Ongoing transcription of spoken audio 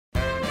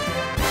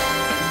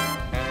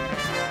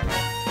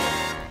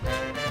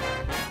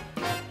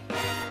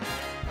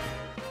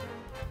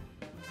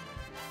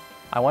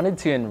I wanted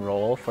to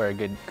enroll for a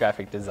good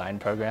graphic design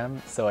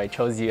program, so I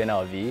chose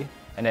UNLV,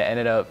 and it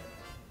ended up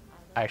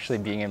actually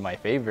being in my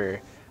favor.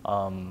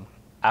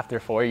 After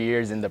 4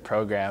 years in the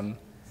program,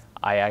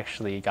 I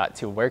actually got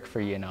to work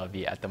for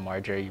UNLV at the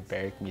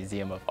Barrick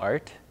Museum of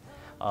Art.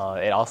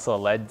 It also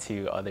led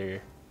to other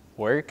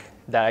work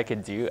that I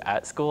could do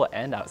at school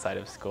and outside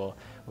of school,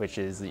 which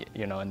is,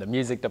 in the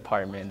music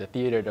department, the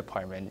theater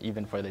department,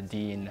 even for the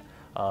dean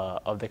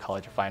of the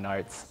College of Fine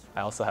Arts.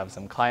 I also have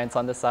some clients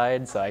on the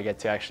side, so I get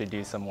to actually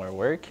do some more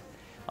work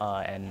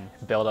and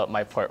build up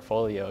my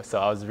portfolio. So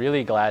I was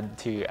really glad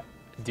to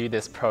do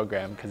this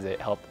program because it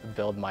helped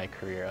build my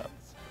career up.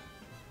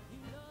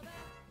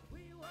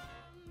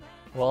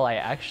 Well, I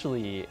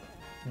actually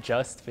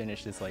just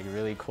finished this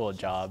really cool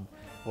job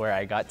where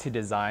I got to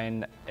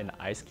design an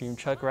ice cream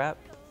truck wrap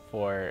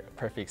for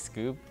Perfect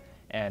Scoop,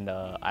 and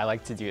I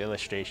like to do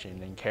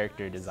illustration and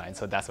character design,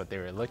 so that's what they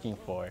were looking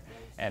for.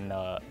 And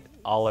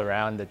all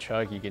around the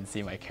truck you can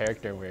see my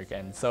character work,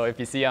 and so if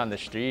you see it on the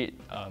street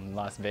in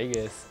Las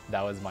Vegas,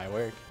 that was my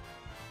work.